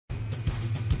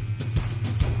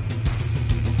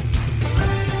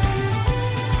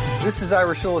This is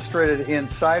Irish Illustrated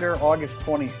Insider, August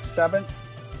 27th.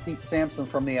 Pete Sampson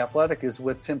from The Athletic is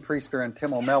with Tim Priester and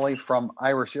Tim O'Malley from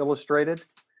Irish Illustrated.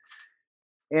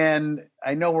 And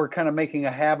I know we're kind of making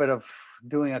a habit of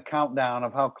doing a countdown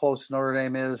of how close Notre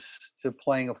Dame is to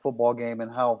playing a football game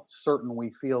and how certain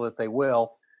we feel that they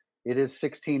will. It is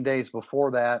 16 days before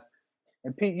that.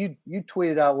 And Pete, you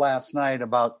tweeted out last night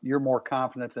about you're more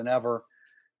confident than ever.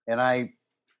 And I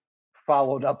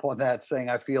followed up on that saying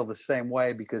I feel the same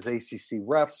way because ACC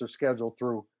refs are scheduled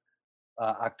through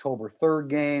October 3rd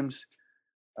games.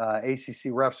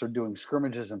 ACC refs are doing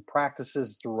scrimmages and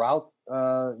practices throughout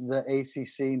the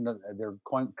ACC. They're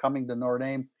coming to Notre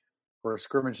Dame for a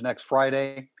scrimmage next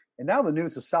Friday. And now the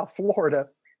news of South Florida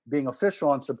being official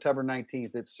on September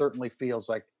 19th, it certainly feels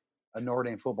like a Notre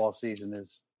Dame football season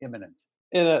is imminent.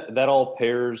 And that all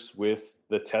pairs with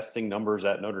the testing numbers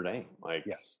at Notre Dame. Like,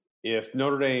 yes. If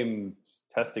Notre Dame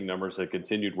testing numbers had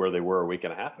continued where they were a week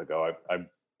and a half ago,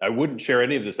 I wouldn't share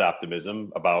any of this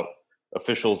optimism about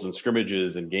officials and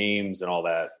scrimmages and games and all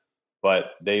that. But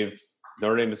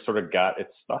Notre Dame has sort of got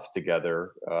its stuff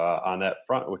together on that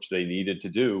front, which they needed to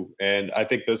do. And I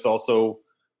think this also,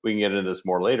 we can get into this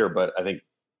more later, but I think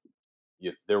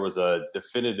there was a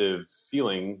definitive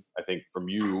feeling, I think, from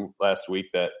you last week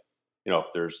that, if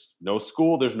there's no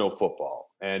school, there's no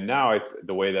football. And now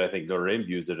the way that I think Notre Dame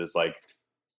views it is like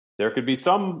there could be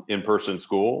some in-person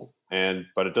school,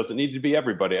 but it doesn't need to be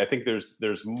everybody. I think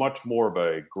there's much more of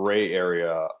a gray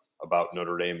area about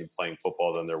Notre Dame and playing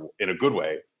football in a good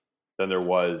way than there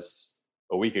was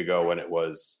a week ago when it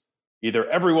was either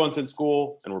everyone's in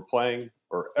school and we're playing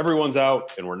or everyone's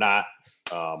out and we're not.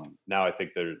 Now I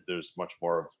think there's much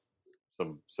more of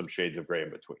some shades of gray in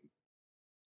between.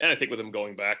 And I think with them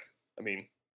going back, I mean,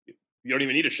 you don't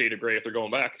even need a shade of gray if they're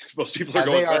going back. Most people are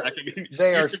going back.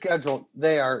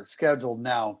 They are scheduled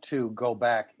now to go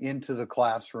back into the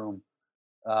classroom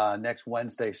next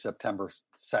Wednesday, September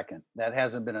 2nd. That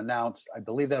hasn't been announced. I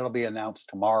believe that'll be announced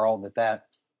tomorrow. That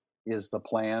is the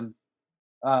plan.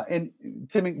 And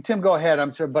Tim, go ahead.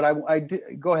 I'm sorry, but I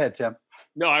go ahead, Tim.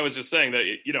 No, I was just saying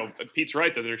that Pete's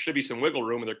right that there should be some wiggle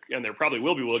room, and there probably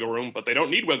will be wiggle room, but they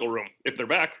don't need wiggle room if they're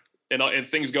back and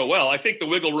things go well. I think the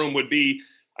wiggle room would be.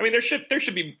 I mean, there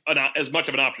should be as much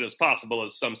of an option as possible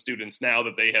as some students now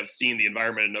that they have seen the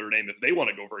environment in Notre Dame. If they want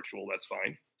to go virtual, that's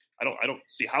fine. I don't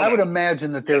see how. I would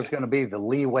imagine that there's going to be the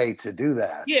leeway to do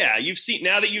that. Yeah, you've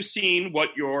seen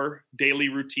what your daily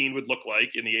routine would look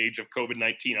like in the age of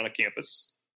COVID-19 on a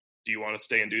campus. Do you want to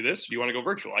stay and do this? Or do you want to go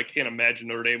virtual? I can't imagine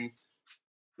Notre Dame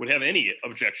would have any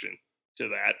objection to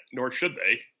that, nor should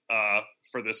they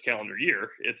for this calendar year.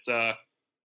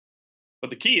 But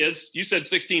the key is, you said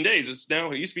 16 days. It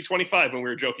used to be 25 when we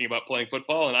were joking about playing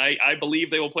football, and I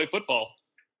believe they will play football.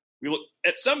 We will,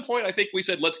 at some point, I think we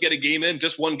said, let's get a game in,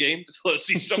 just one game, just let us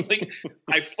see something.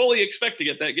 I fully expect to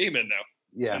get that game in now.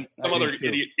 Yeah. And some other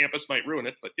idiot campus might ruin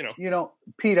it, but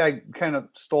Pete, I kind of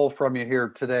stole from you here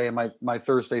today in my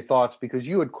Thursday thoughts because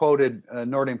you had quoted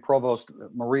Notre Dame Provost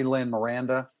Marie-Lynn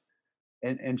Miranda,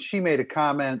 and she made a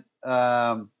comment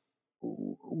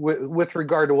with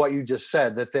regard to what you just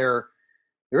said, that there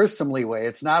is some leeway.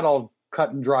 It's not all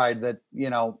cut and dried that,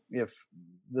 if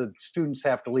the students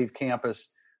have to leave campus,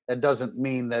 that doesn't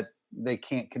mean that they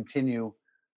can't continue.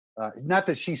 Not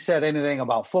that she said anything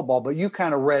about football, but you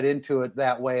kind of read into it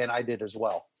that way, and I did as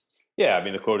well. Yeah, I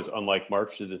mean, the quote is, unlike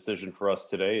March, the decision for us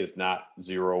today is not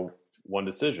 0-1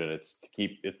 decision.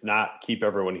 It's not keep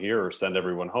everyone here or send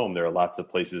everyone home. There are lots of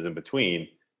places in between.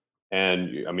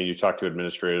 And I mean, you talk to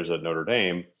administrators at Notre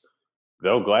Dame,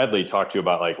 they'll gladly talk to you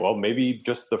about maybe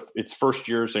just it's first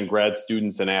years and grad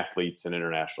students and athletes and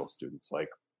international students, like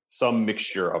some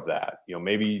mixture of that.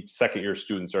 Maybe second year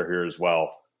students are here as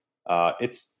well.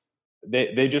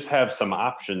 They just have some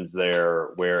options there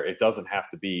where it doesn't have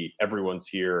to be everyone's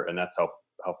here, and that's how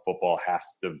football has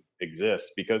to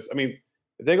exist. Because I mean,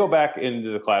 if they go back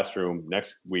into the classroom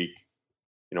next week,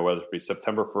 whether it be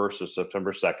September 1st or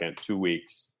September 2nd, 2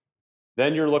 weeks.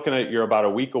 Then you're about a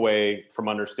week away from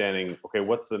understanding, okay,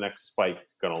 what's the next spike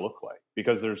going to look like?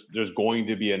 Because there's going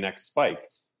to be a next spike.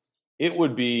 It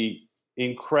would be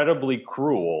incredibly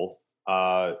cruel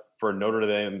for Notre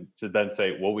Dame to then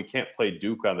say, well, we can't play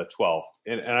Duke on the 12th.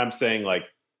 And I'm saying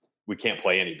we can't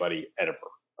play anybody ever,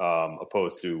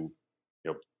 opposed to,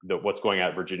 what's going on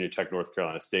at Virginia Tech, North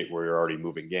Carolina State, where you're already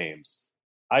moving games.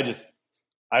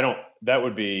 That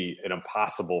would be an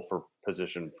impossible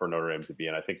position for Notre Dame to be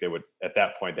in. I think they would, at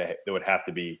that point, they would have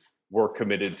to be more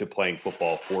committed to playing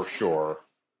football for sure,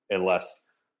 unless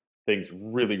things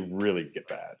really, really get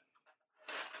bad.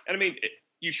 And I mean,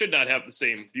 you should not have the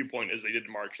same viewpoint as they did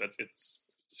in March.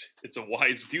 It's a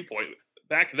wise viewpoint.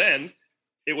 Back then,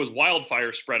 it was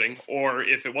wildfire spreading, or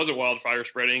if it wasn't wildfire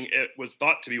spreading, it was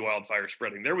thought to be wildfire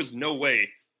spreading. There was no way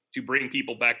to bring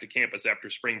people back to campus after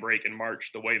spring break in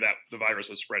March the way that the virus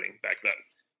was spreading back then.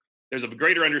 There's a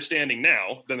greater understanding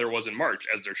now than there was in March,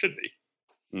 as there should be.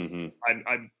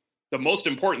 Mm-hmm. The most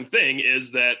important thing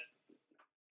is that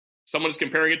someone is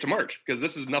comparing it to March, because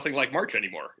this is nothing like March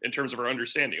anymore in terms of our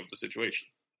understanding of the situation.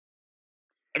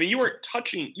 I mean, you weren't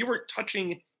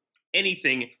touching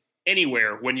anything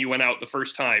anywhere when you went out the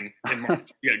first time in March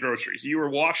to get groceries.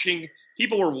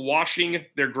 People were washing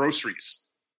their groceries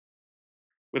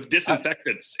with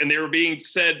disinfectants, and they were being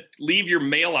said, leave your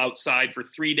mail outside for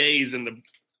 3 days in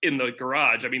the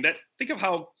garage. I mean, think of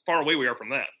how far away we are from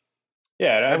that.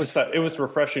 Yeah, and it was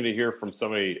refreshing to hear from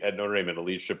somebody at Notre Dame in a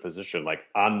leadership position, like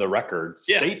on the record,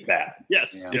 state that.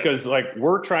 Yes, because like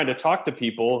we're trying to talk to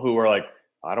people who are like,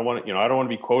 I don't want to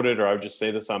be quoted, or I would just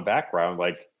say this on background.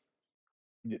 Like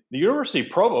the university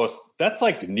provost, that's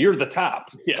like near the top.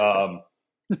 Yeah.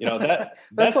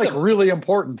 That's like really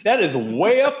important. That is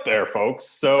way up there,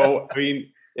 folks. So I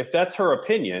mean, if that's her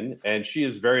opinion, and she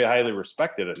is very highly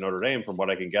respected at Notre Dame, from what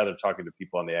I can gather, talking to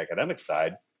people on the academic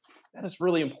side, that is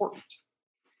really important.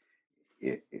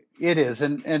 It is,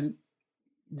 and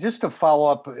just to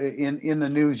follow up, in the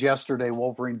news yesterday,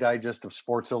 Wolverine Digest of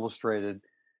Sports Illustrated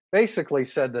basically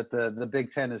said that the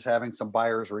Big Ten is having some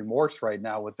buyer's remorse right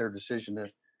now with their decision to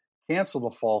cancel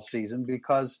the fall season,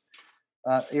 because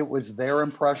it was their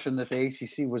impression that the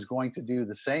ACC was going to do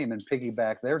the same and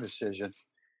piggyback their decision,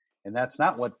 and that's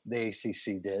not what the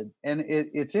ACC did. And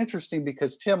it's interesting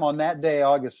because, Tim, on that day,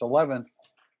 August 11th,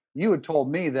 you had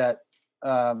told me that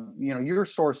your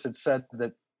source had said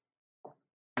that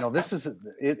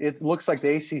it looks like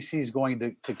the ACC is going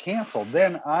to cancel.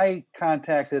 Then I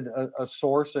contacted a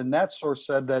source, and that source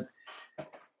said that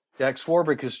Jack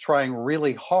Swarbrick is trying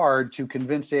really hard to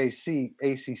convince the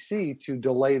ACC to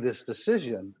delay this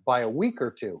decision by a week or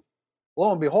two.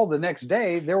 Lo and behold, the next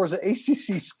day there was an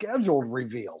ACC schedule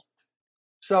revealed.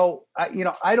 So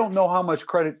I don't know how much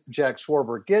credit Jack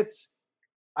Swarbrick gets.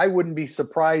 I wouldn't be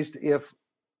surprised if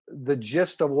the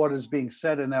gist of what is being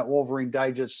said in that Wolverine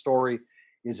Digest story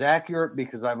is accurate,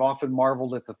 because I've often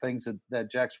marveled at the things that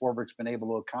Jack Swarbrick's been able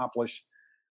to accomplish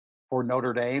for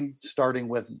Notre Dame, starting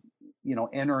with,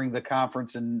 entering the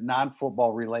conference in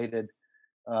non-football related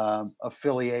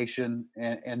affiliation,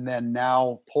 and then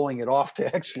now pulling it off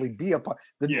to actually be a part.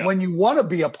 When you want to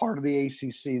be a part of the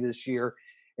ACC this year,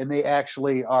 and they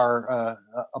actually are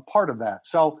a part of that.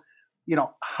 So,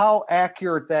 how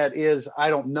accurate that is, I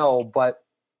don't know, but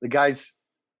the guys,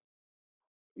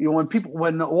 when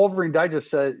the Wolverine Digest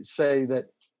says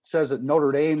that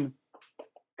Notre Dame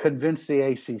convinced the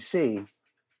ACC,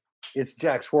 it's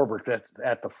Jack Swarbrick that's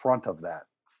at the front of that.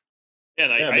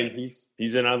 And I mean,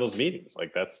 he's in on those meetings.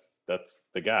 Like that's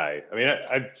the guy. I mean,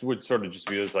 I would sort of just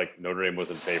view it as like Notre Dame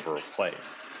was in favor of playing,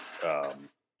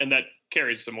 and that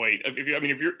carries some weight.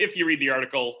 If you read the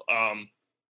article,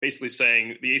 basically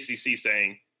saying the ACC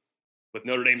saying, with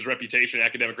Notre Dame's reputation,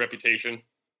 academic reputation,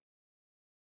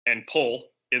 and pull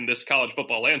in this college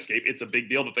football landscape, it's a big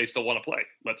deal that they still want to play.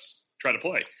 Let's try to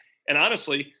play. And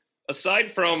honestly,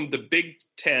 aside from the Big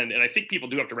Ten, and I think people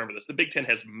do have to remember this, the Big Ten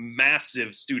has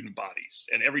massive student bodies.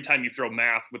 And every time you throw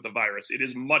math with the virus, it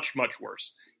is much, much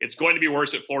worse. It's going to be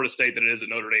worse at Florida State than it is at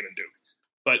Notre Dame and Duke.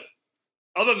 But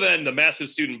other than the massive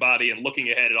student body and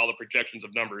looking ahead at all the projections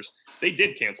of numbers, they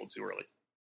did cancel too early.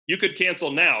 You could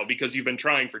cancel now because you've been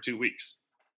trying for 2 weeks.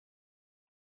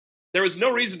 There was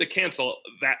no reason to cancel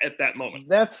that at that moment.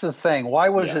 That's the thing. Why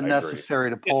was it necessary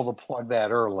to pull the plug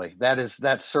that early?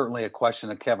 That's certainly a question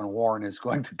that Kevin Warren is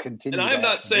going to continue. And I'm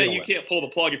not saying you can't pull the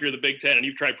plug if you're the Big Ten and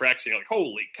you've tried practicing. Like,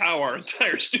 holy cow, our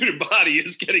entire student body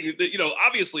is getting.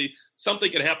 Obviously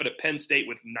something can happen at Penn State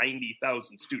with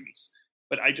 90,000 students.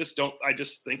 But I just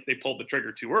think they pulled the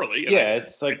trigger too early.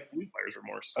 It's like buyer's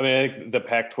remorse. I mean, I think the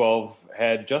Pac-12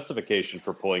 had justification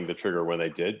for pulling the trigger when they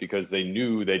did, because they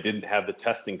knew they didn't have the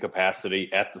testing capacity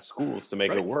at the schools to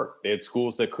make it work. They had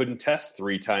schools that couldn't test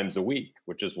 3 times a week,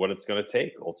 which is what it's going to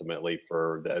take ultimately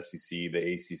for the SEC,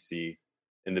 the ACC,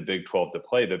 and the Big 12 to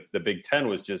play. The Big 10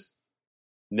 was just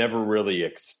never really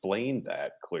explained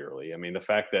that clearly. I mean, the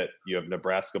fact that you have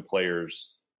Nebraska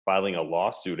players filing a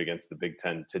lawsuit against the Big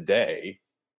Ten today,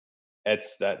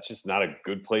 that's just not a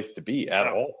good place to be at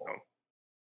all.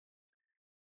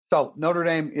 So Notre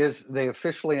Dame they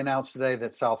officially announced today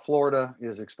that South Florida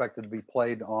is expected to be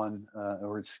played on,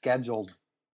 or is scheduled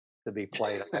to be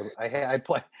played. I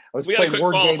was playing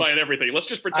word games and everything. Let's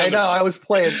just pretend. I know. I was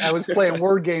playing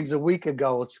word games a week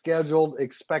ago. It's scheduled,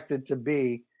 expected to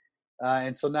be,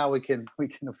 and so now we can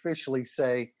officially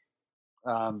say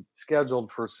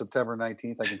scheduled for September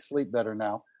 19th. I can sleep better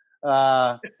now.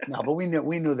 No, but we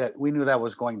knew that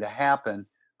was going to happen.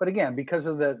 But again, because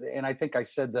of and I think I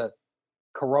said the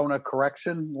Corona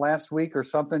correction last week or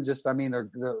something. Just, I mean,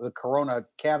 the Corona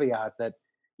caveat that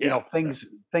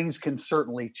things can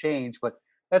certainly change, but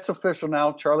that's official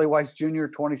now. Charlie Weis Jr.,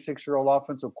 26-year-old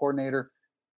offensive coordinator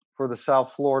for the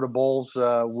South Florida Bulls,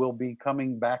 will be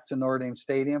coming back to Notre Dame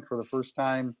Stadium for the first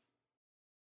time.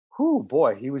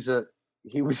 Boy, he was a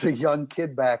young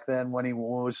kid back then when he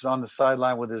was on the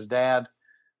sideline with his dad.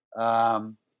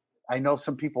 I know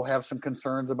some people have some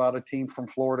concerns about a team from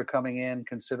Florida coming in,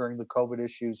 considering the COVID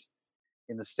issues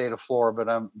in the state of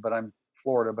Florida. But I'm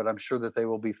sure that they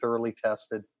will be thoroughly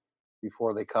tested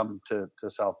before they come to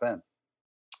South Bend.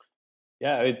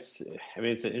 Yeah, it's an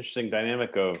interesting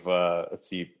dynamic of, let's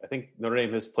see, I think Notre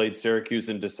Dame has played Syracuse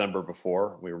in December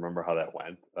before. We remember how that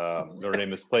went. Notre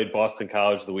Dame has played Boston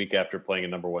College the week after playing a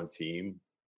number one team.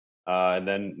 And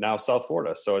then now South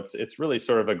Florida. So it's really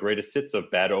sort of a greatest hits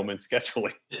of bad omen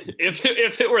scheduling.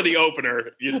 If it were the opener,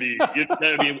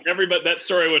 everybody, that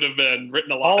story would have been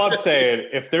written a lot. All I'm saying,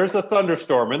 if there's a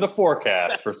thunderstorm in the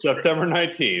forecast for September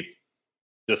 19th,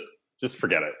 just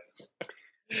forget it.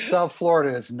 South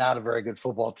Florida is not a very good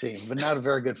football team, but not a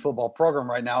very good football program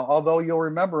right now. Although you'll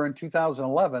remember in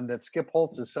 2011 that Skip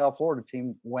Holtz's South Florida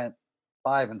team went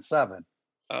 5-7.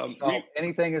 So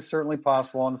anything is certainly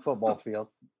possible on the football field.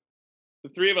 The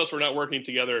three of us were not working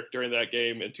together during that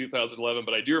game in 2011,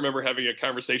 but I do remember having a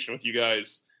conversation with you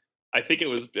guys. I think it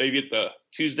was maybe at the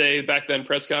Tuesday back then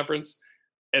press conference.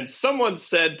 And someone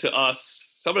said to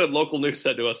us, someone at local news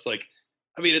said to us, like,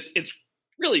 I mean, it's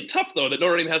really tough, though, that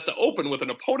Notre Dame has to open with an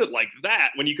opponent like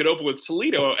that when you could open with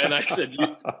Toledo. And I said,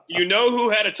 you know who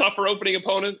had a tougher opening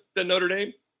opponent than Notre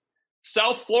Dame?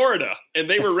 South Florida, and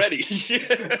they were ready.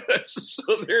 So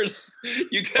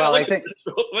you got to look at it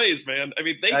both ways, man. I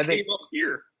mean, they came up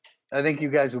here. I think you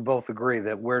guys would both agree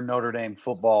that where Notre Dame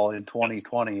football in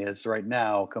 2020 is right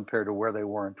now compared to where they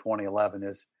were in 2011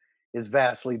 is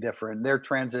vastly different. They're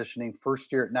transitioning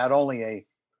first year, not only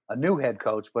a new head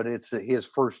coach, but it's his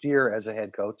first year as a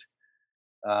head coach.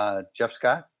 Jeff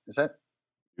Scott, is that?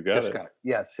 You got Jeff it. Scott.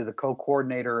 Yes, he's the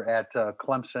co-coordinator at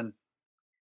Clemson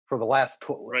for the last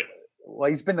right.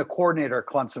 Well, he's been the coordinator at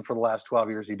Clemson for the last 12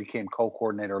 years. He became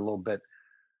co-coordinator a little bit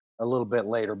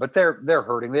later. But they're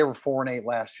hurting. They were 4-8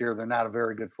 last year. They're not a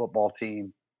very good football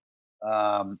team,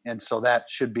 and so that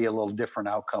should be a little different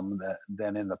outcome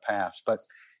than in the past. But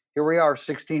here we are,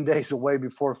 16 days away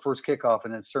before first kickoff,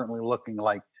 and it's certainly looking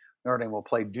like Notre Dame will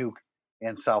play Duke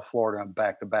and South Florida on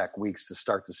back-to-back weeks to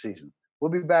start the season. We'll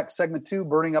be back segment 2,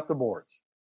 burning up the boards.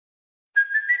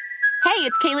 Hey,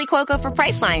 it's Kaylee Cuoco for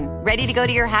Priceline. Ready to go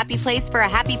to your happy place for a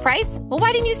happy price? Well,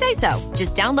 why didn't you say so?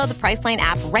 Just download the Priceline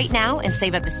app right now and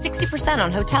save up to 60%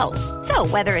 on hotels. So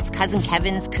whether it's Cousin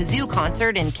Kevin's Kazoo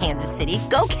Concert in Kansas City,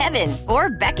 go Kevin, or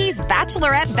Becky's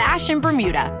Bachelorette Bash in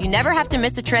Bermuda, you never have to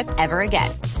miss a trip ever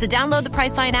again. So download the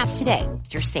Priceline app today.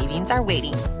 Your savings are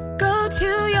waiting. Go to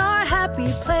your happy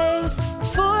place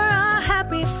for a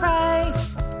happy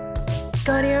price.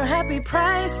 Go to your happy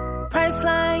price,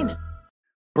 Priceline.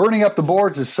 Burning up the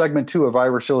boards is segment 2 of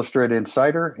Irish Illustrated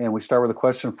Insider, and we start with a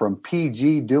question from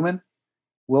P.G. Duman.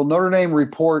 Will Notre Dame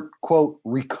report, quote,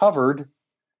 recovered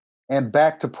and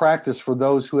back to practice for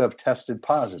those who have tested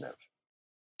positive?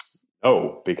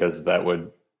 No, because that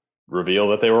would reveal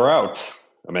that they were out.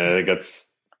 I mean, I think that's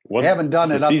they haven't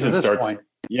done it up to this point.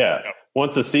 Yeah,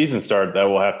 once the season starts, that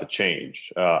will have to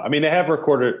change. I mean, they have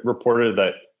reported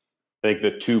that I think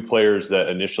the 2 players that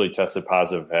initially tested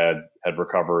positive had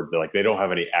recovered. They don't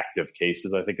have any active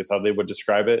cases, I think is how they would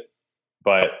describe it.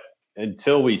 But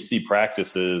until we see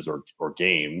practices or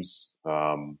games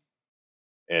and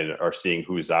are seeing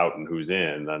who's out and who's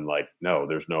in, then no,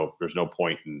 there's no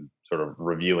point in sort of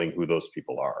revealing who those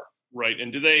people are. Right.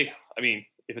 And do they, I mean,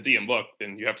 if it's Ian Book,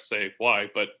 then you have to say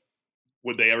why, but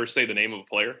would they ever say the name of a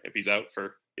player if he's out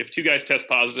if 2 guys test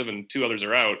positive and 2 others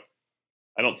are out?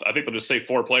 I think they'll just say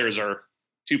 2 players are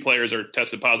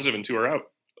tested positive and 2 are out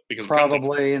because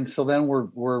probably. And so then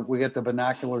we get the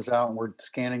binoculars out and we're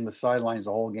scanning the sidelines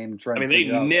the whole game and trying. I mean,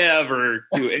 they never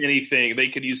do anything. They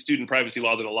could use student privacy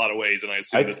laws in a lot of ways, and I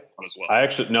assume this one as well. I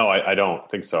don't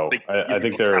think so. I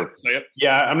think they're.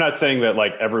 Yeah, I'm not saying that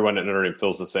everyone at Notre Dame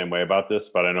feels the same way about this,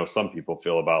 but I know some people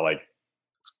feel about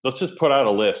let's just put out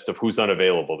a list of who's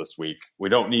unavailable this week. We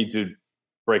don't need to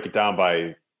break it down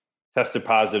by tested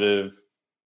positive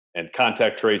and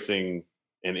contact tracing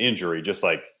and injury, just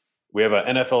we have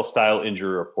an NFL style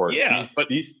injury report. Yeah, but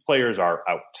these players are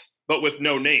out. But with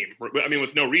no name. I mean,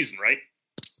 with no reason, right?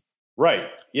 Right.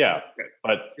 Yeah. Okay.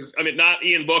 But not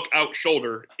Ian Book out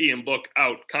shoulder, Ian Book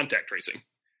out contact tracing.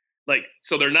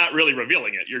 So they're not really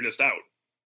revealing it. You're just out.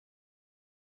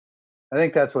 I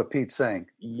think that's what Pete's saying.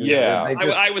 Yeah.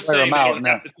 I was saying they don't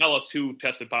have to tell us who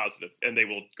tested positive, and they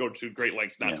will go to great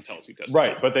lengths not to tell us who tested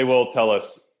positive. But they will tell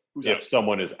us who's if out.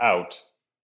 someone is out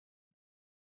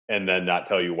and then not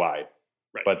tell you why.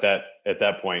 Right. But at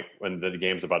that point, when the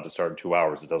game's about to start in 2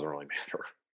 hours, it doesn't really matter.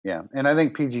 Yeah, and I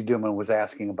think PG Duman was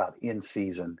asking about in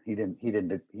season. He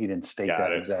didn't state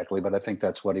that exactly, but I think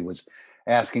that's what he was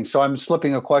asking. So I'm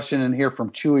slipping a question in here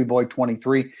from Chewy Boy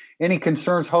 23. Any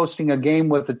concerns hosting a game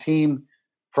with a team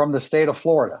from the state of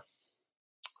Florida?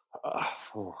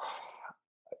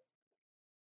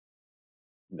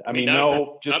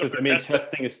 No. Testing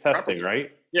is testing, properly.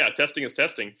 Right? Yeah, testing is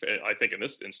testing. I think in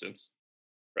this instance,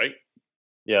 right?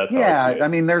 Yeah.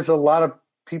 There's a lot of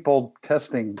people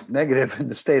testing negative in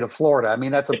the state of Florida. I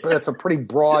mean, that's a pretty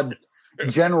broad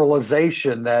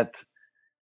generalization that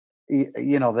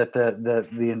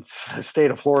the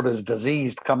state of Florida is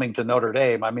diseased coming to Notre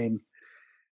Dame. I mean,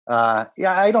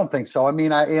 I don't think so. I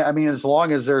mean, as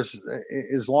long as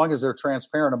they're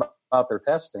transparent about their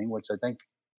testing, which I think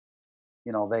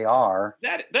they are.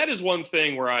 That is one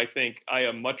thing where I think I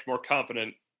am much more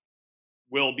confident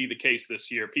will be the case this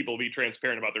year. People will be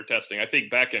transparent about their testing. I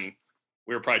think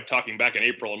we were probably talking back in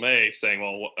April and May saying,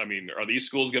 well, I mean, are these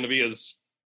schools going to be as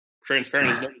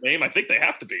transparent as Notre Dame? I think they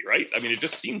have to be, right? I mean, it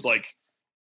just seems like,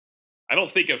 I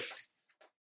don't think if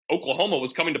Oklahoma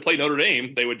was coming to play Notre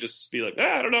Dame, they would just be like,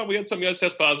 I don't know, we had some guys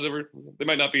test positive, or they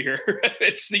might not be here.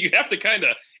 You have to kind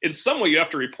of, in some way, you have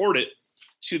to report it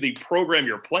to the program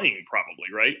you're playing,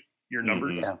 probably, right? Your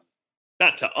numbers. Yeah.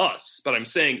 Not to us, but I'm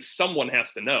saying someone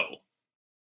has to know.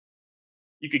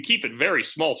 You could keep it very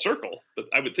small circle, but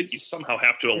I would think you somehow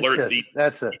have to alert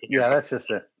That's it. Yeah, that's just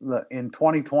it. Look, in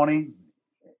 2020,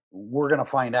 we're going to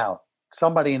find out.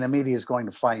 Somebody in the media is going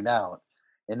to find out.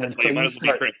 And then that's why you might as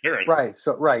well be transparent. Right.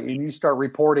 So, right. And you start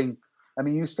reporting. I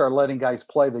mean, you start letting guys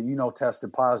play that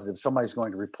tested positive. Somebody's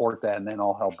going to report that, and then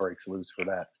all hell breaks loose for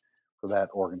that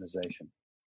organization.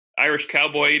 Irish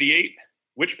Cowboy 88.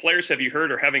 Which players have you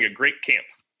heard are having a great camp?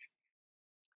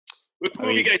 Who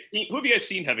have you guys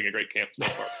seen having a great camp so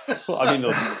far? Well, I mean,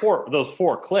 those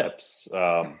four clips.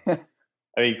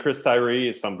 Chris Tyree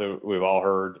is something we've all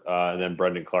heard, and then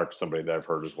Brendan Clark is somebody that I've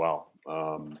heard as well.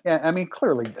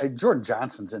 Clearly, Jordan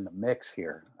Johnson's in the mix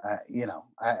here. He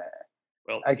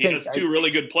has two really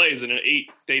good plays in an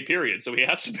 8-day period, so he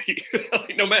has to be.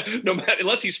 no matter,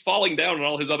 unless he's falling down on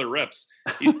all his other reps,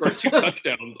 he's scored 2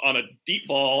 touchdowns on a deep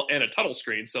ball and a tunnel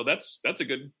screen. So that's a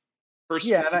good first.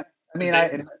 Yeah,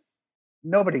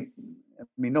 nobody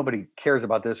cares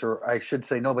about this, or I should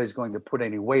say, nobody's going to put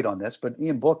any weight on this. But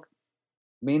Ian Book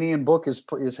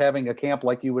is having a camp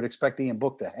like you would expect Ian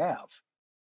Book to have.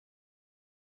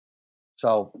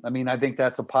 So, I mean, I think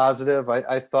that's a positive.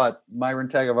 I thought Myron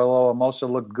Tagovailoa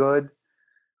looked good.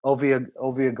 Ovia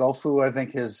Gofu, I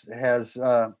think, has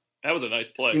that was a nice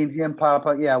play. Seen him pop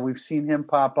up. Yeah, we've seen him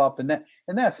pop up, and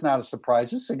that's not a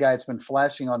surprise. This is a guy that's been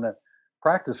flashing on the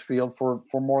practice field for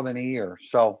more than a year.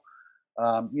 So,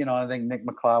 I think Nick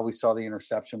McLeod, we saw the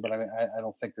interception, but I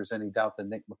don't think there's any doubt that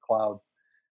Nick McLeod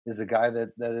is a guy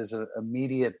that is an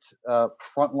immediate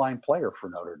frontline player for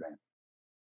Notre Dame.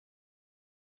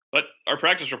 But our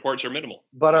practice reports are minimal.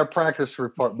 So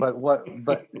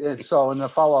and the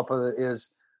follow up of it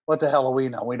is, what the hell are we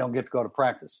know? We don't get to go to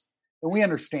practice, and we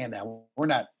understand that. We're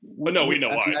not. But no, we know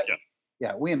why.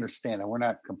 Yeah, we understand that. We're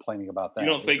not complaining about that. You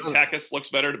don't think Takis looks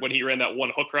better when he ran that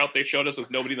one hook route they showed us with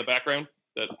nobody in the background?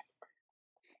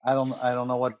 I don't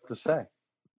know what to say.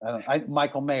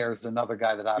 Michael Mayer is another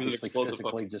guy that obviously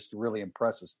physically just really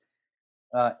impresses.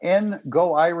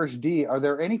 Go Irish D. Are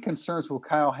there any concerns with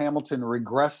Kyle Hamilton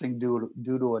regressing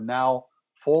due to a now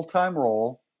full-time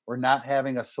role or not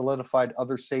having a solidified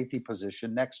other safety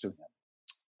position next to him?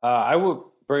 I would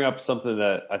bring up something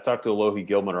that I talked to Alohi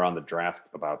Gilman around the draft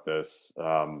about this,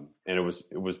 and it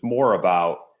was more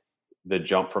about the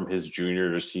jump from his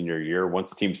junior to senior year.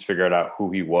 Once teams figured out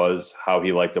who he was, how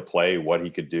he liked to play, what he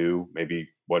could do, maybe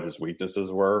what his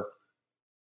weaknesses were,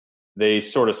 they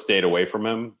sort of stayed away from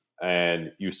him.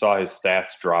 And you saw his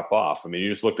stats drop off. I mean, you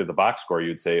just looked at the box score,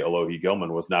 you'd say Alohi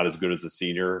Gilman was not as good as a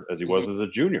senior as he was as a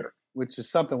junior. Which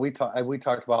is something we talked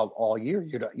about all year.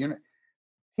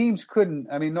 Teams couldn't.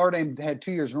 I mean, Notre Dame had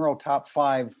 2 years in a row top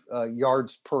 5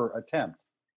 yards per attempt.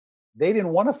 They didn't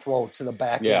want to throw to the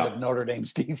back end of Notre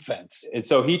Dame's defense. And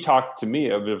so he talked to me.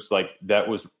 It was like that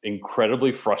was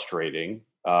incredibly frustrating.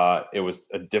 It was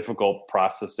a difficult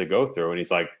process to go through. And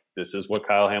he's like, "This is what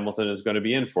Kyle Hamilton is going to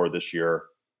be in for this year.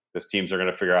 Because teams are going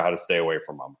to figure out how to stay away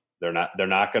from him." They're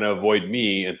not going to avoid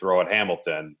me and throw at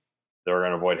Hamilton. They're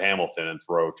going to avoid Hamilton and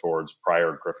throw towards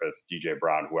Pryor, Griffith, DJ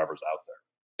Brown, whoever's out there.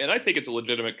 And I think it's a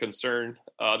legitimate concern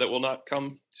that will not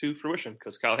come to fruition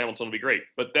because Kyle Hamilton will be great.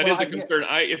 But that is a concern.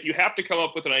 If you have to come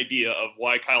up with an idea of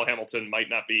why Kyle Hamilton might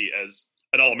not be as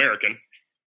an All-American,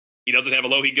 he doesn't have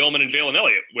Alohi Gilman and Jalen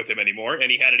Elliott with him anymore,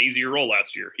 and he had an easier role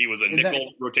last year. He was a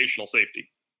nickel rotational safety.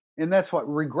 And that's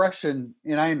what regression,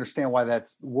 and I understand why that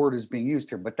word is being used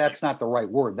here, but that's not the right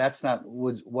word. That's not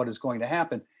what is going to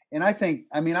happen. And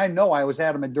I know I was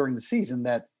adamant during the season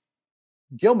that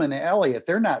Gilman and Elliott,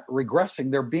 they're not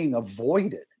regressing. They're being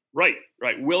avoided. Right.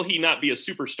 Will he not be a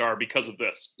superstar because of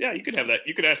this? Yeah, you could have that.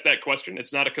 You could ask that question.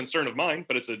 It's not a concern of mine,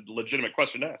 but it's a legitimate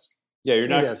question to ask. Yeah, you're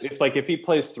not. It's like if he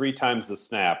plays 3 times the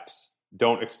snaps,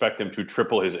 don't expect him to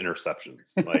triple his interceptions.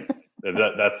 Like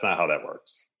that's not how that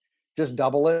works. Just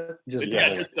double it.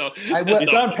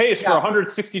 He's on pace for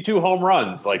 162 home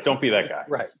runs. Like, don't be that guy.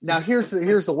 Right. Now here's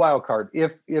the wild card.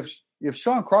 If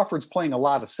Sean Crawford's playing a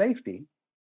lot of safety,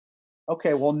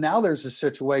 okay, well now there's a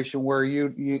situation where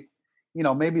you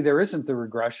maybe there isn't the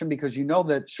regression because you know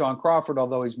that Sean Crawford,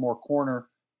 although he's more corner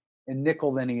and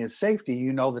nickel than he is safety,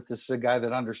 you know that this is a guy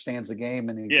that understands the game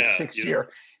and he's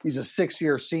a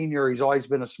 6-year senior. He's always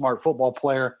been a smart football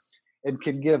player and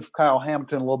can give Kyle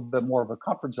Hamilton a little bit more of a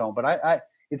comfort zone. But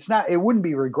it wouldn't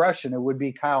be regression. It would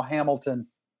be Kyle Hamilton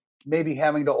maybe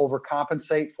having to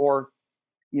overcompensate for,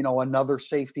 another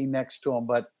safety next to him.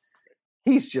 But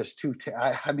he's just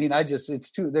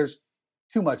there's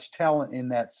too much talent in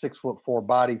that 6'4"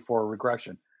 body for a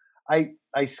regression.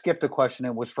 I skipped a question.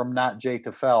 It was from Not Jay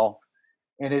Tefel.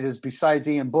 And it is, besides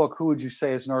Ian Book, who would you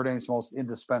say is Notre Dame's most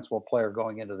indispensable player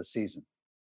going into the season?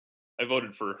 I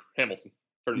voted for Hamilton.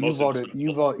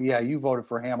 You voted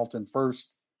for Hamilton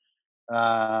first.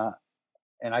 And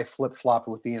I flip-flopped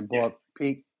with Ian Book.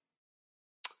 Pete,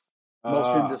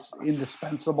 most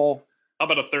indispensable. How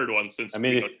about a third one since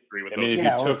we don't agree with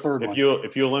those?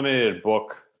 If you eliminated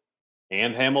Book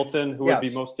and Hamilton, who would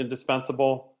be most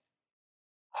indispensable?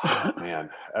 Man,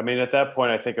 at that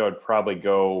point, I think I would probably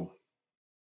go.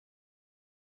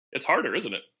 It's harder,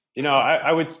 isn't it?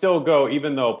 I would still go,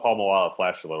 even though Paul Moala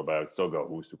flashed a little bit, I would still go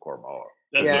Usu Kormoa.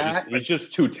 He's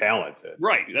just too talented.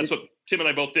 Right. That's what Tim and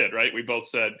I both did, right? We both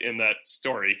said in that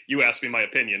story, you asked me my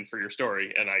opinion for your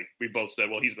story, and we both said,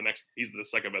 well, he's the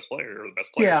second best player or the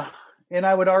best player. Yeah. And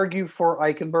I would argue for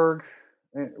Eichenberg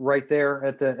right there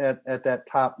at that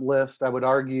top list. I would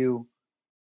argue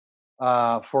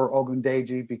for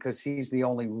Ogundeji because he's the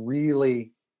only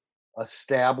really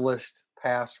established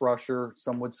pass rusher.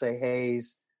 Some would say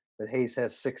Hayes, but Hayes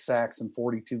has 6 sacks in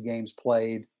 42 games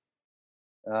played.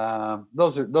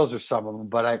 Those are some of them,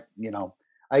 but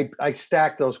I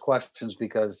stack those questions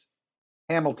because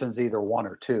Hamilton's either one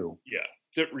or two. Yeah.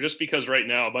 Just because right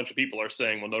now a bunch of people are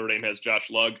saying, well, Notre Dame has Josh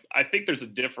Lugg. I think there's a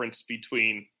difference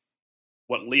between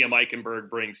what Liam Eichenberg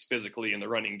brings physically in the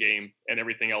running game and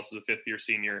everything else as a 5th-year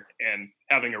senior and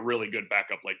having a really good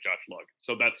backup like Josh Lugg.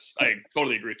 So I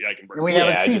totally agree with the Eichenberg. And we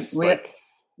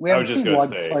haven't seen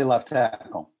Lugg play left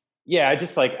tackle. Yeah,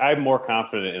 I'm more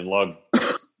confident in Lugg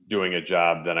doing a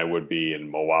job than I would be in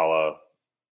Moala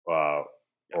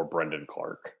or Brendan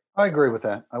Clark. I agree with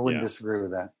that. I wouldn't disagree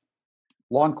with that.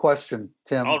 Long question,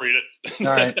 Tim. I'll read it.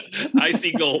 All right.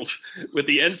 Icy Gold. With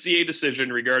the NCAA decision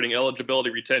regarding eligibility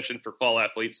retention for fall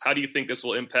athletes, how do you think this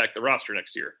will impact the roster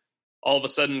next year? All of a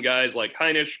sudden, guys like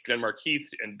Heinisch, Denmark Heath,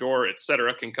 and Dorr,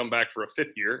 etc., can come back for a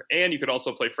 5th year, and you could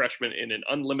also play freshmen in an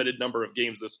unlimited number of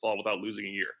games this fall without losing a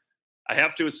year. I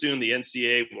have to assume the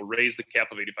NCAA will raise the cap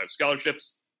of 85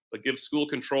 scholarships, but give school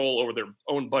control over their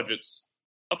own budgets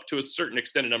up to a certain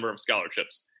extended number of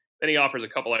scholarships. Then he offers a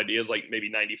couple ideas like maybe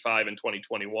 95 in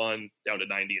 2021, down to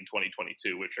 90 in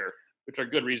 2022, which are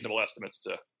good, reasonable estimates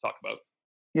to talk about.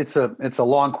 It's a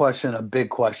long question, a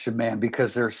big question, man,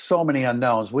 because there's so many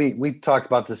unknowns. We talked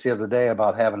about this the other day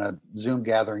about having a Zoom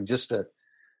gathering just to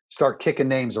start kicking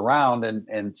names around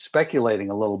and speculating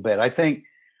a little bit. I think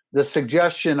the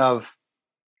suggestion of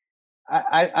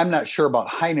I'm not sure about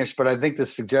Heinisch, but I think the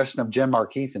suggestion of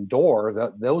Denmark Heath and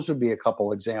Dorr, those would be a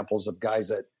couple examples of guys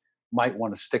that might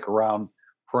want to stick around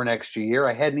for an extra year.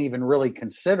 I hadn't even really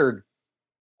considered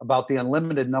about the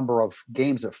unlimited number of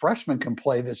games that freshmen can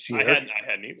play this year. I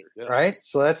hadn't either. Yeah. Right.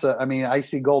 So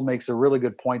Icy Gold makes a really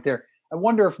good point there. I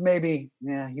wonder if maybe,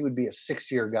 he would be a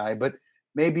 6-year guy, but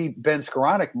maybe Ben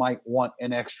Skoranek might want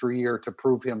an extra year to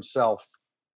prove himself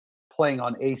playing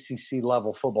on ACC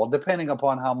level football, depending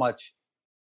upon how much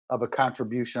of a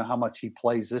contribution, how much he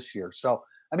plays this year. So,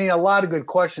 a lot of good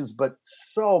questions, but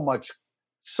so much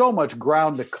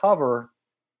ground to cover,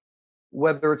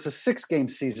 whether it's a 6-game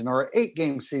season or an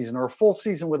 8-game season or a full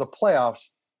season with the playoffs.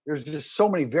 there's just so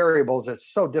many variables.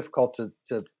 It's so difficult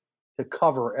to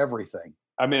cover everything.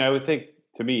 I mean, I would think,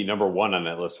 to me, number one on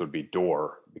that list would be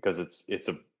Dorr, because it's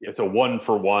a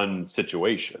 1-for-1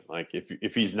 situation. Like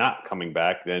if he's not coming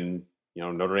back, then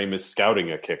Notre Dame is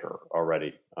scouting a kicker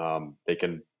already. They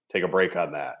can take a break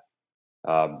on that.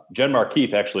 Jen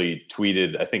Markeith actually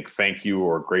tweeted, I think, thank you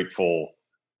or grateful,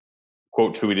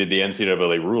 quote tweeted the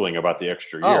NCAA ruling about the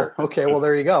extra year. Oh, okay. Well,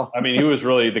 there you go. I mean, he was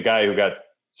really the guy who got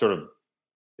sort of,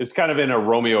 it's kind of in a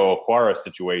Romeo Okwara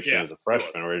situation as a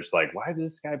freshman, where it's like, why did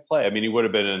this guy play? I mean, he would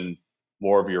have been in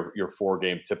more of your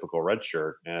 4-game typical red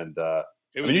shirt. And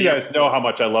you guys know how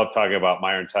much I love talking about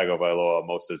Myron Tagovailoa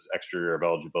Mosa's extra year of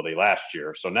eligibility last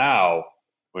year. So now,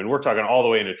 we're talking all the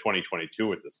way into 2022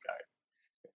 with this guy.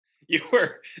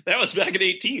 That was back in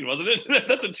 18, wasn't it?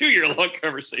 That's a 2-year long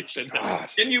conversation.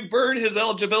 Gosh. Can you burn his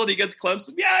eligibility against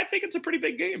Clemson? Yeah, I think it's a pretty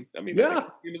big game. I mean, I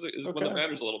think is one that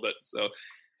matters a little bit. So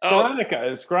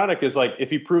Skowronek is like, if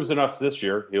he proves enough this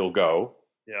year, he'll go.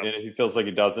 Yeah. And if he feels like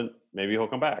he doesn't, maybe he'll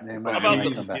come back.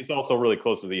 He's also really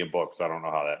close with Ian Book, so I don't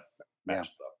know how that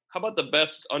matches up. How about the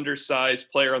best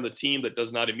undersized player on the team that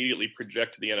does not immediately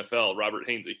project to the NFL, Robert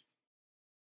Hainsey?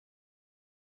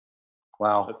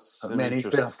 Wow, man, he's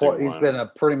been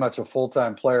a pretty much a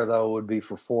full-time player, though. Would be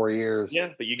for 4 years. Yeah,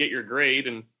 but you get your grade,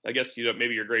 and I guess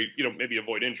maybe your grade, maybe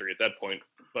avoid injury at that point.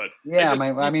 But yeah,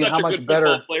 I mean, how much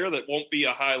better player that won't be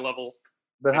a high level.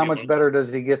 But how much better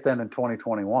does he get then in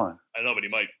 2021? I know, but he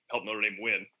might help Notre Dame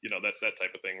win. That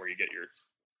type of thing where you get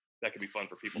that could be fun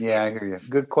for people. Yeah, I hear you.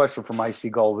 Good question from Icy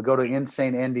Gold. We go to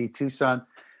Insane Indy Tucson.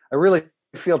 I really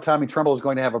feel Tommy Tremble is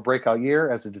going to have a breakout year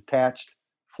as a detached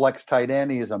flex tight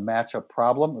end. He is a matchup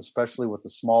problem, especially with the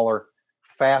smaller,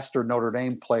 faster Notre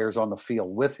Dame players on the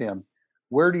field with him.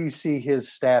 Where do you see his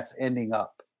stats ending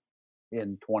up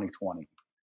in 2020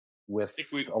 with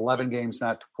 11 games,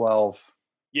 not 12?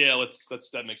 Yeah,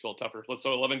 that makes it a little tougher. Let's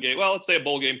say 11 games. Well, let's say a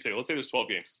bowl game too. Let's say there's 12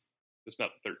 games. It's not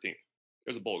 13.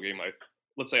 There's a bowl game.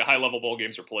 Let's say a high-level bowl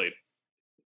games are played.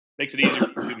 Makes it easier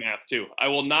to do math too. I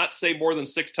will not say more than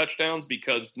 6 touchdowns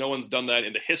because no one's done that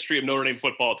in the history of Notre Dame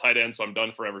football at tight end, so I'm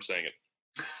done forever saying it.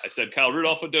 I said Kyle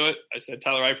Rudolph would do it. I said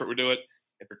Tyler Eifert would do it.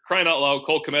 And for crying out loud,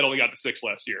 Cole Kmet only got to 6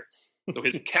 last year. So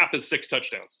his cap is 6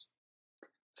 touchdowns.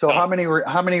 So how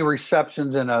many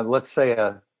receptions in let's say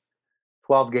a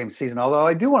 12-game season? Although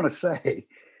I do want to say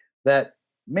that,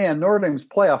 man, Notre Dame's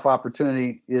playoff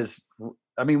opportunity is,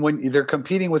 I mean, when they're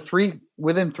competing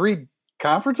within 3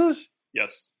 conferences?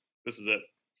 Yes, this is it.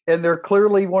 And they're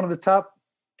clearly one of the top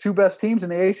 2 best teams in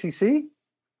the ACC.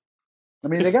 I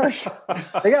mean, they got a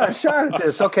shot at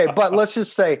this. Okay, but let's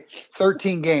just say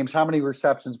 13 games. How many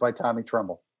receptions by Tommy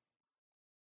Tremble?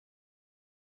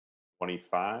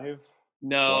 25?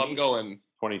 No,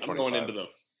 20? I'm going into the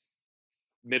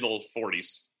middle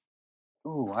 40s.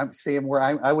 Ooh, I'm saying where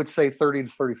I would say 30 to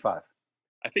 35.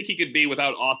 I think he could be,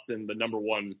 without Austin, the number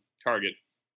 1 target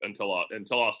until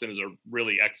Austin is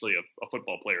really actually a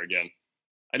football player again.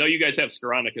 I know you guys have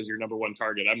Skowronek as your number 1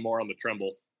 target. I'm more on the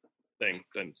Tremble thing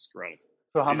than Skowronek.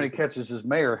 So how many catches does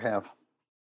Mayer have?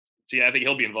 See, I think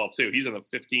he'll be involved too. He's in the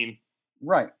 15.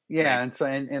 Right. Yeah, and so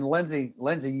and Lindsey,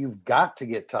 you've got to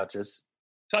get touches.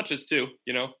 Touches too,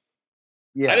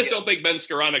 Yeah. I just don't think Ben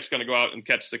Skowronek's going to go out and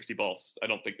catch 60 balls. I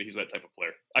don't think that he's that type of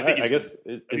player. I guess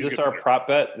is this our prop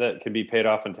bet that can be paid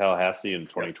off in Tallahassee in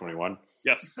 2021?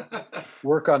 Yes.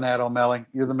 Work on that, O'Malley.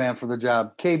 You're the man for the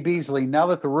job. Kay Beasley, now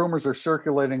that the rumors are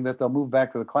circulating that they'll move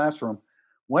back to the classroom,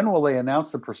 when will they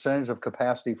announce the percentage of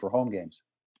capacity for home games?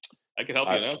 I can help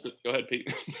you announce it. Go ahead,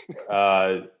 Pete.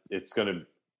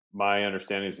 My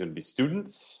understanding is going to be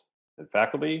students and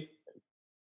faculty.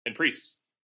 And priests.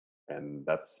 And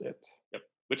that's it. Yep.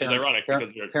 Which is ironic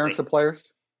because they're parents of players,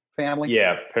 family.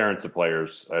 Yeah, parents of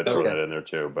players. I'd throw that in there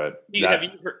too. But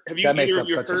that makes up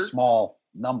such a small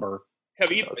number.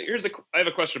 I have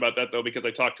a question about that though, because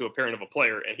I talked to a parent of a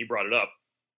player and he brought it up.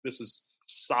 This was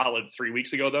solid 3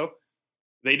 weeks ago though.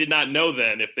 They did not know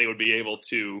then if they would be able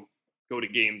to go to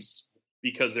games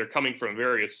because they're coming from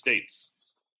various states.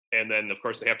 And then of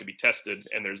course they have to be tested.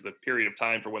 And there's the period of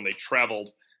time for when they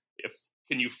traveled.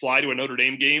 Can you fly to a Notre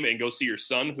Dame game and go see your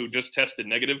son who just tested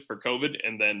negative for COVID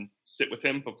and then sit with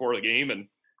him before the game? And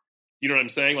you know what I'm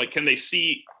saying? Like, can they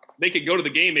see, they could go to the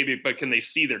game maybe, but can they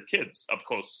see their kids up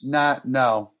close?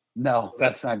 No,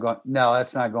 that's not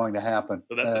going to happen.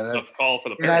 So that's a tough call for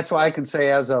the parents. And that's why I can say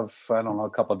as of, I don't know, a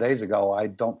couple of days ago, I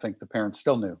don't think the parents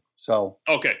still knew. So,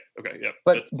 okay. Yeah.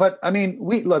 But I mean,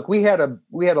 we had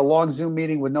a long Zoom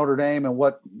meeting with Notre Dame and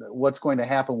what's going to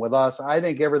happen with us. I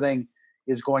think everything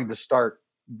is going to start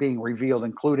being revealed,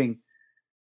 including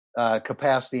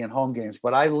capacity and home games.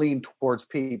 But I lean towards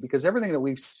Pete because everything that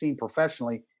we've seen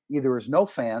professionally either as no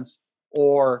fans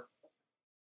or,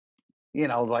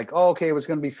 like, okay, it was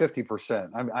going to be 50%.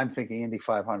 I'm thinking Indy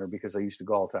 500 because I used to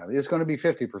go all the time. It's going to be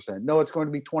 50%. No, it's going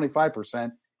to be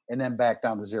 25%, and then back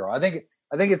down to zero. I think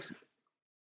it's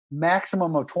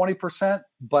maximum of 20%,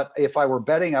 but if I were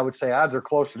betting, I would say odds are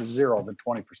closer to zero than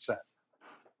 20%.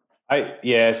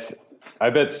 I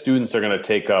bet students are going to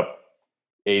take up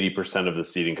 80% of the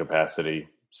seating capacity,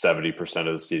 70%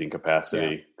 of the seating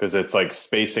capacity, because it's like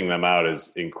spacing them out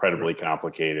is incredibly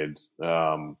complicated.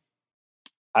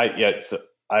 I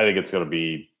think it's going to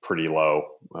be pretty low.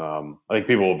 I think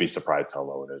people will be surprised how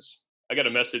low it is. I got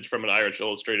a message from an Irish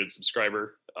Illustrated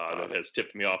subscriber that has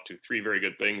tipped me off to 3 very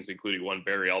good things, including one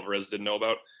Barry Alvarez didn't know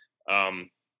about. That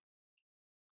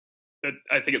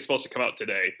I think it's supposed to come out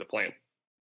today, the plan.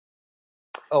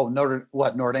 Oh, Notre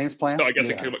Dame's plan? So I guess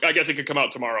it could come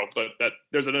out tomorrow, but that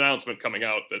there's an announcement coming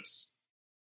out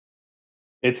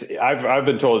I've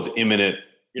been told it's imminent,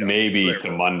 maybe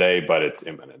to Monday, but it's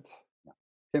imminent.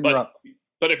 Tim, you're up.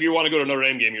 But if you want to go to a Notre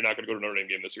Dame game, you're not going to go to a Notre Dame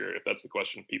game this year, if that's the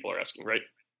question people are asking, right?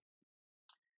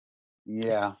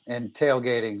 Yeah, and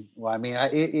tailgating. Well, I mean,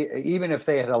 even if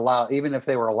they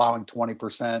were allowing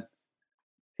 20%,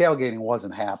 tailgating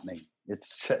wasn't happening.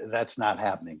 That's not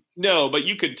happening. No, but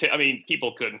you could.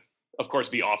 People could, of course,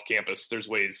 be off campus. There's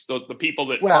ways. The people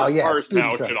that are now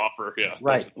should offer. Yeah,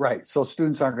 right. So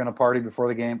students aren't going to party before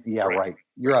the game. Yeah, right.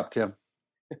 You're up, Tim.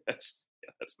 That's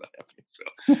not happening. So.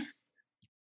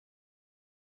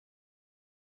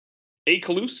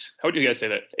 Akalus? How would you guys say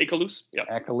that? Akalus? Yeah.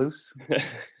 Akalus.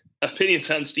 Opinions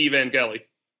on Steve Angeli.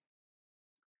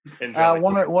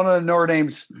 One of the Notre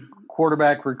Dame's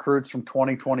quarterback recruits from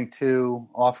 2022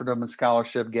 offered him a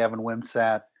scholarship. Gavin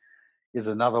Wimsatt is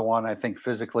another one. I think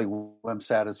physically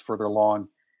Wimsatt is further along.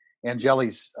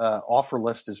 Angeli's offer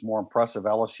list is more impressive.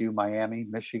 LSU, Miami,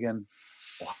 Michigan,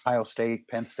 Ohio State,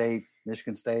 Penn State,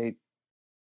 Michigan State,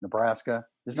 Nebraska.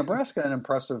 Is Nebraska an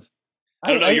impressive?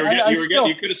 I don't know. You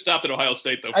could have stopped at Ohio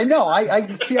State, though. I know. I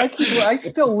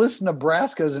still list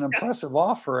Nebraska as an impressive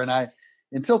offer, and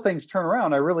until things turn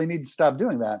around, I really need to stop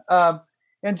doing that.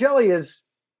 Angeli is,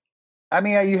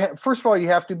 first of all, you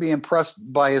have to be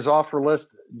impressed by his offer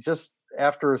list just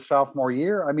after his sophomore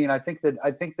year. I mean, I think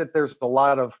that there's a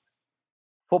lot of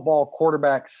football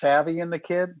quarterback savvy in the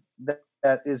kid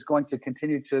that is going to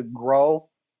continue to grow.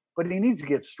 But he needs to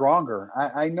get stronger.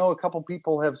 I know a couple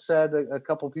people have said,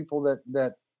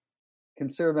 that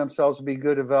consider themselves to be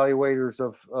good evaluators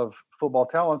of football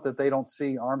talent, that they don't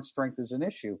see arm strength as an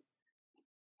issue.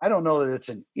 I don't know that it's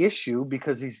an issue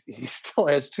because he still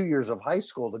has 2 years of high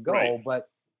school to go, but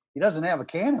he doesn't have a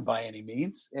cannon by any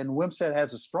means. And Wimsatt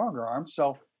has a stronger arm.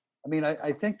 So,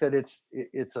 I think that it's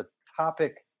a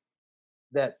topic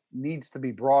that needs to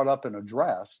be brought up and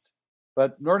addressed.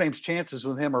 But Notre Dame's chances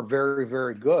with him are very,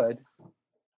 very good.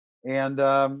 And,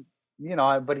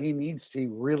 but he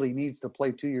really needs to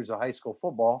play 2 years of high school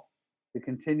football to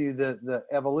continue the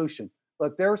evolution.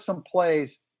 Look, there are some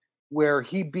plays where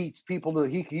he beats people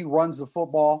he runs the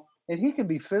football, and he can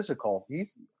be physical.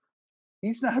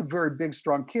 He's not a very big,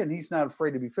 strong kid, and he's not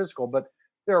afraid to be physical. But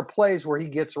there are plays where he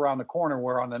gets around the corner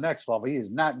where on the next level, he is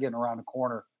not getting around the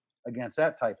corner against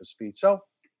that type of speed. So,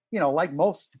 like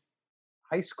most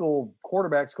high school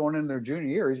quarterbacks going into their junior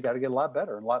year, he's got to get a lot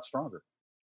better and a lot stronger.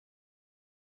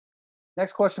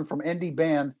 Next question from ND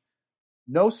Band.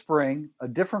 No spring, a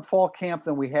different fall camp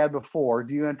than we had before.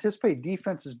 Do you anticipate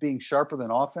defenses being sharper than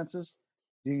offenses?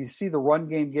 Do you see the run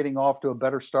game getting off to a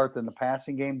better start than the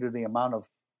passing game due to the amount of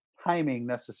timing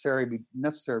necessary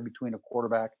between a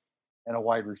quarterback and a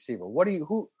wide receiver?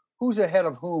 Who's ahead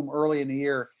of whom early in the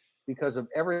year because of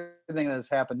everything that has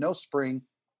happened? No spring,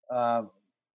 a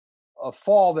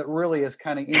fall that really has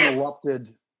kind of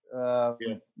interrupted,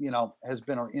 has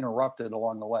been interrupted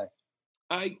along the way.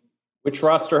 Which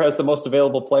roster has the most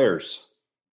available players?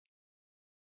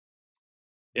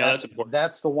 Yeah, that's important.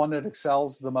 That's the one that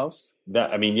excels the most.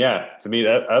 To me,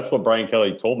 that's what Brian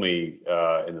Kelly told me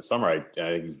in the summer. I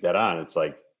think he's dead on. It's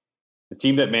like the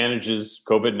team that manages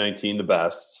COVID-19 the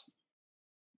best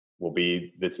will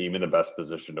be the team in the best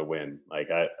position to win. Like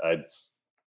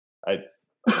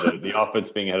the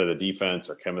offense being ahead of the defense,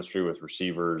 or chemistry with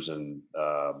receivers and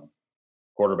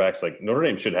quarterbacks. Like Notre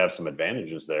Dame should have some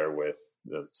advantages there with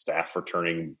the staff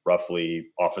returning roughly,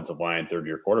 offensive line,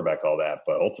 third-year quarterback, all that.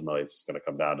 But ultimately, it's going to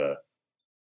come down to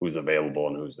who's available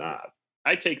and who's not.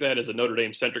 I take that as a Notre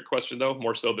Dame-centric question, though,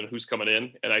 more so than who's coming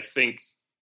in. And I think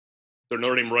the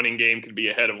Notre Dame running game could be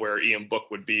ahead of where Ian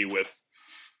Book would be with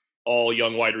all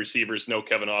young wide receivers, no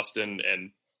Kevin Austin,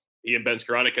 and he and Ben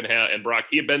Skowronek and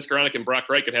Brock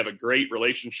Wright could have a great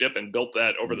relationship and built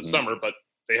that over the summer, but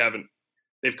they haven't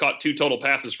they've caught 2 total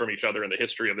passes from each other in the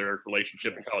history of their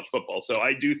relationship in college football. So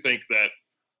I do think that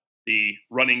the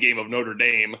running game of Notre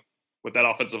Dame with that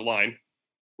offensive line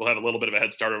will have a little bit of a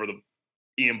head start over the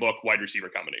Ian Book wide receiver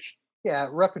combination. Yeah,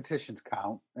 repetitions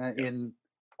count in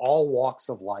all walks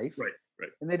of life. Right.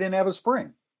 And they didn't have a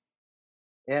spring.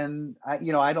 And I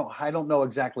don't know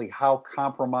exactly how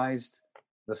compromised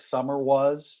the summer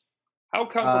was. How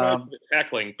compromised was the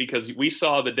tackling? Because we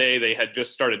saw the day they had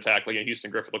just started tackling, and Houston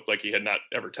Griffith looked like he had not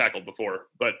ever tackled before.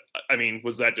 But I mean,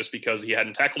 was that just because he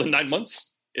hadn't tackled in 9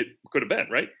 months? It could have been,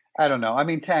 right? I don't know. I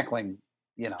mean, tackling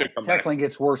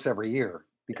gets worse every year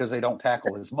because they don't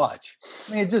tackle as much.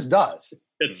 I mean, it just does.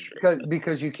 It's true.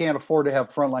 Because you can't afford to have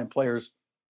frontline players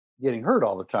getting hurt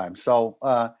all the time. So,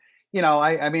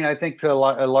 I think to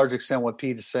a large extent what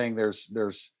Pete is saying, there's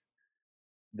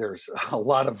a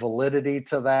lot of validity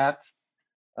to that.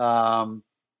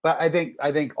 But I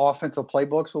think offensive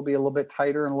playbooks will be a little bit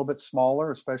tighter and a little bit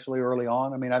smaller, especially early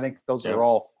on. I mean, I think those are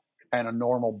all kind of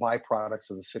normal byproducts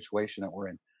of the situation that we're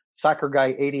in. Soccer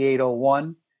Guy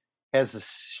 8801 has the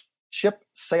ship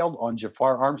sailed on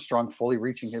Jafar Armstrong fully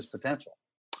reaching his potential.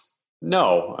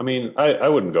 No, I mean, I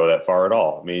wouldn't go that far at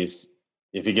all. I mean,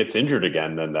 if he gets injured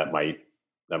again, then that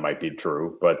might be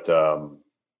true. But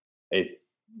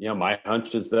my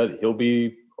hunch is that he'll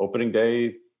be opening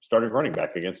day starting running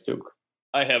back against Duke.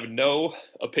 I have no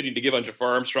opinion to give on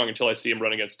Jafar Armstrong until I see him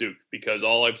run against Duke, because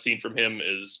all I've seen from him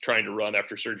is trying to run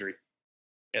after surgery.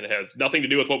 And it has nothing to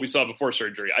do with what we saw before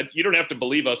surgery. You don't have to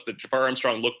believe us that Jafar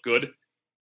Armstrong looked good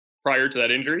prior to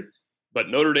that injury. But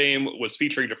Notre Dame was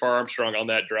featuring Jafar Armstrong on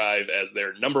that drive as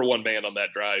their number one man on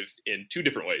that drive in 2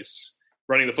 different ways,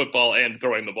 running the football and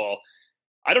throwing the ball.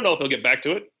 I don't know if he'll get back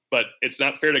to it, but it's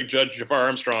not fair to judge Jafar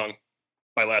Armstrong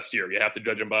by last year. You have to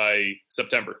judge him by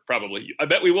September, probably. I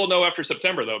bet we will know after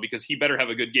September, though, because he better have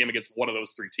a good game against one of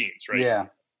those 3 teams, right? Yeah.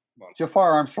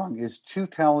 Jafar Armstrong is too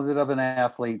talented of an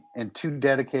athlete and too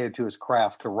dedicated to his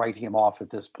craft to write him off at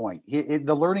this point.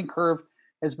 The learning curve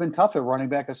has been tough at running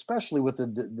back, especially with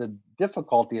the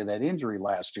difficulty of that injury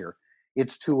last year.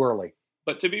 It's too early.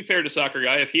 But to be fair to Soccer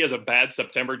Guy, if he has a bad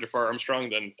September, Jafar Armstrong,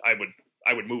 then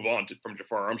I would move on from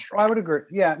Jafar Armstrong. I would agree.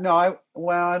 Yeah, no,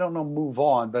 I don't know, move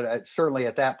on, but certainly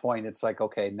at that point, it's like,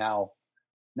 okay, now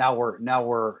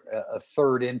we're a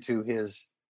third into his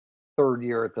third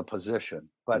year at the position.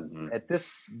 But at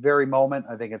this very moment,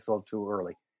 I think it's a little too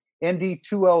early. ND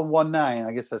 2019,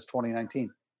 I guess that's 2019.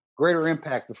 Greater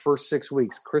impact the first 6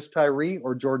 weeks, Chris Tyree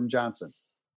or Jordan Johnson?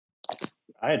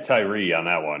 I had Tyree on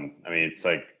that one. I mean, it's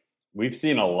like we've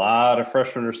seen a lot of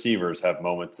freshman receivers have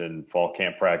moments in fall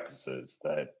camp practices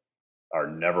that are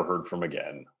never heard from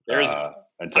again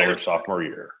until their sophomore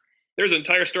year. There's an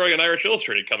entire story on Irish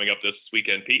Illustrated coming up this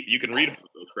weekend, Pete. You can read about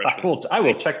those freshmen. I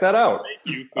will check that out.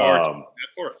 Thank you for that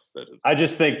for us. I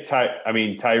just think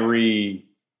Tyree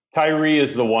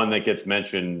is the one that gets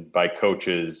mentioned by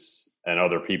coaches and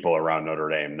other people around Notre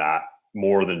Dame, not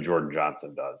more than Jordan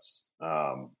Johnson does.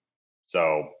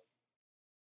 So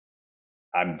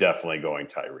I'm definitely going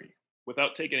Tyree.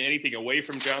 Without taking anything away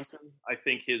from Johnson, I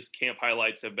think his camp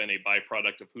highlights have been a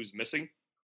byproduct of who's missing.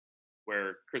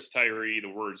 Where Chris Tyree, the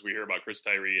words we hear about Chris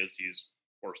Tyree is he's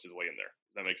forced his way in there.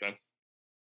 Does that make sense?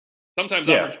 Sometimes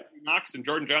opportunity knocks, and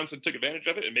Jordan Johnson took advantage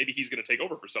of it, and maybe he's going to take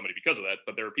over for somebody because of that.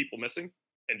 But there are people missing,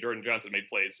 and Jordan Johnson made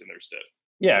plays in their stead.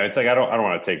 Yeah, it's like I don't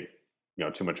want to take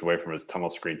too much away from his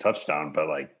tunnel screen touchdown, but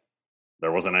like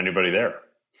there wasn't anybody there.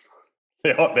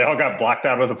 They all got blocked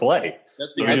out of the play.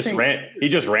 So he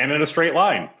just ran in a straight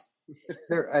line.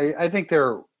 I think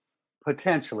there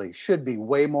potentially should be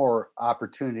way more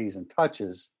opportunities and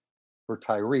touches for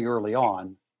Tyree early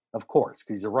on, of course,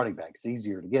 because he's a running back. It's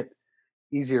easier to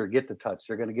get the touch.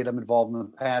 They're going to get him involved in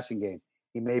the passing game.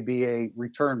 He may be a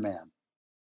return man,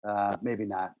 maybe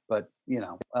not, but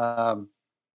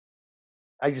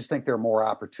I just think there are more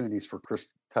opportunities for Chris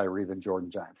Tyree than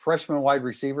Jordan Johnson. Freshman wide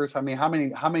receivers. I mean, how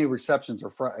many receptions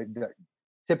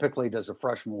typically does a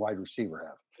freshman wide receiver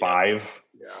have? 5.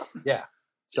 Yeah.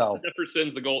 So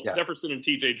Stepherson's the gold. Yeah. Stepherson and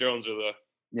TJ Jones are the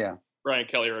Brian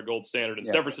Kelly are a gold standard, and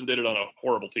Stepherson did it on a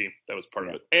horrible team. That was part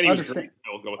of it. And he was great.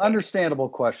 We'll go with understandable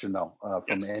question though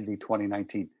from Andy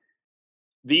 2019.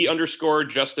 The _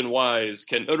 Justin Wise.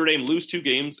 Can Notre Dame lose 2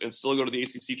 games and still go to the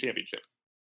ACC championship?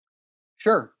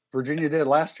 Sure. Virginia did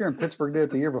last year and Pittsburgh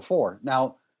did the year before.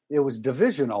 Now it was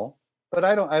divisional, but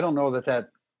I don't know that.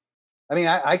 I mean,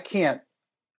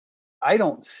 I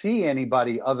don't see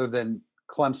anybody other than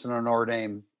Clemson or Notre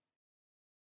Dame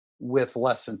with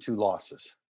less than 2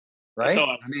 losses, right? That's how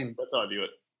I view it.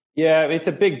 Yeah, it's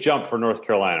a big jump for North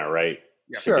Carolina, right?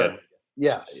 Yeah. Sure.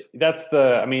 Yes. That's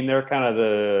they're kind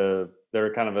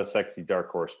of a sexy dark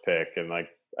horse pick, and like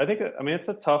it's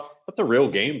that's a real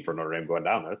game for Notre Dame going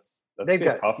down. That's they've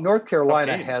got tough. North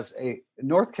Carolina has a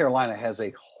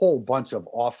whole bunch of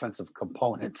offensive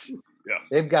components. Yeah,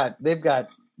 they've got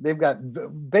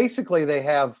basically they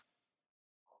have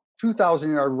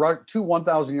 1,000 yard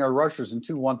rushers and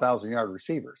 2 1,000 yard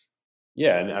receivers.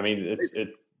 Yeah, and I mean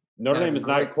Notre Dame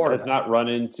has not run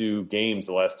into games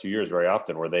the last 2 years very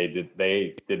often where they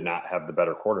did not have the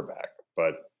better quarterback,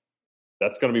 but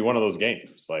that's going to be one of those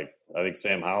games. Like, I think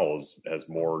Sam Howell has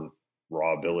more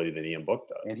raw ability than Ian Book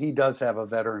does. And he does have a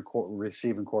veteran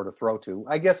receiving core to throw to.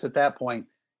 I guess at that point,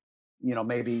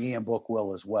 maybe Ian Book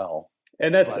will as well.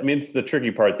 And it's the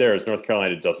tricky part there is North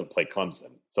Carolina doesn't play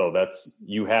Clemson. So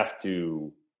you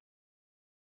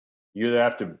either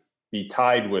have to be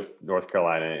tied with North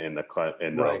Carolina in the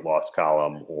loss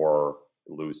column or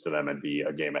lose to them and be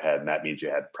a game ahead. And that means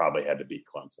you probably had to beat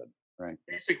Clemson. Right.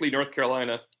 Basically, North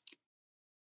Carolina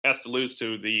has to lose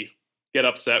to get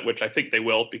upset, which I think they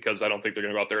will, because I don't think they're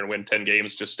going to go out there and win 10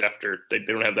 games just after they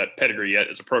don't have that pedigree yet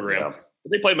as a program. Yeah.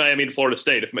 If they play Miami and Florida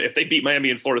State, if they beat Miami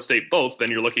and Florida State both,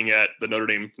 then you're looking at the Notre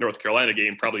Dame North Carolina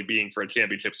game probably being for a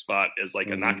championship spot as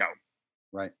like a knockout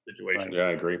situation. Right. Yeah,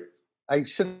 I agree. I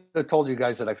should have told you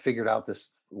guys that I figured out this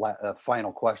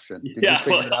final question. Did you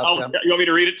figure it out, Tim? You want me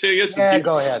to read it to you? Yeah,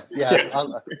 go ahead.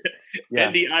 Yeah.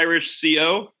 Andy Irish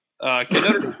CO. Can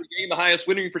Notre Dame gain the highest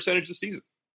winning percentage this season?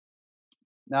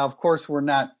 Now, of course, we're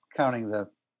not counting the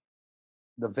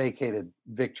vacated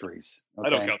victories. Okay? I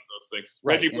don't count those things.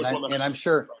 Right. And I'm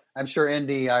sure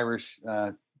ND Irish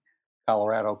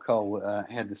Colorado Co.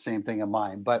 had the same thing in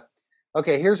mind. But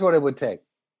okay, here's what it would take.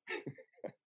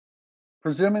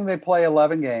 Presuming they play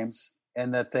 11 games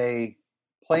and that they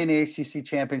play in the ACC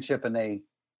championship and they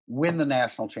win the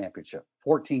national championship,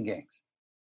 14 games.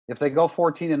 If they go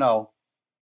 14-0,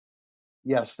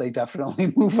 yes, they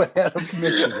definitely move ahead of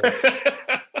Michigan.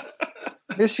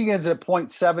 Michigan's at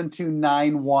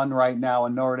 0.7291 right now,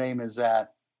 and Notre Dame is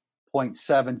at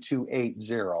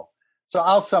 0.7280. So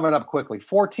I'll sum it up quickly.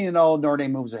 14-0, Notre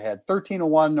Dame moves ahead.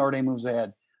 13-1, Notre Dame moves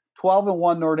ahead.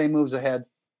 12-1, Notre Dame moves ahead.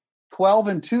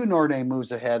 12-2, Notre Dame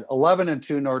moves ahead.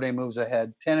 11-2, Notre Dame moves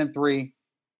ahead. 10-3,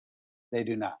 they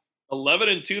do not.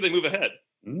 11-2, they move ahead.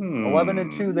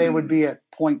 11-2, they would be at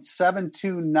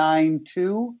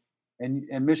 0.7292,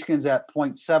 and Michigan's at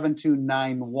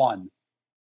 0.7291.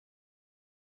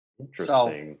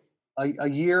 Interesting. So a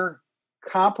year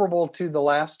comparable to the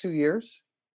last 2 years,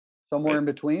 somewhere in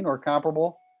between or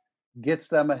comparable, gets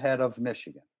them ahead of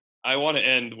Michigan. I want to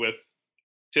end with,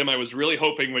 Tim, I was really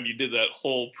hoping when you did that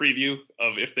whole preview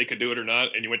of if they could do it or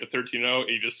not, and you went to 13-0, and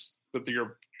you just, with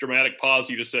your dramatic pause,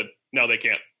 you just said, no, they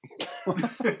can't.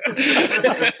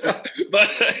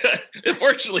 But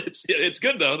unfortunately, it's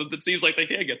good, though, that it seems like they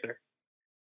can get there.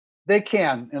 They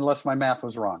can, unless my math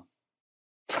was wrong.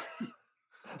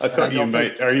 I thought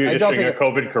are you issuing a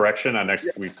COVID correction on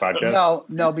next week's podcast?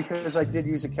 No, because I did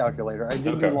use a calculator. I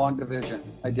did do long division.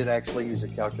 I did actually use a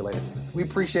calculator. We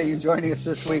appreciate you joining us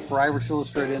this week for Irish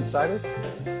Illustrated Insider.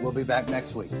 We'll be back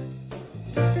next week.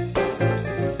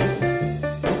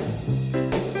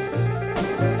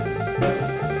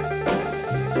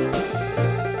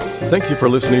 Thank you for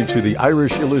listening to the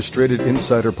Irish Illustrated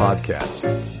Insider Podcast.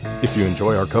 If you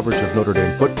enjoy our coverage of Notre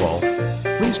Dame football,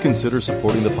 please consider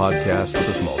supporting the podcast with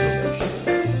a small donation.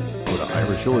 Go to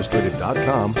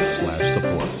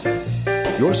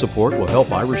irishillustrated.com/support. Your support will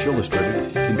help Irish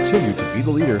Illustrated continue to be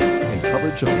the leader in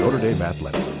coverage of Notre Dame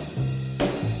athletics.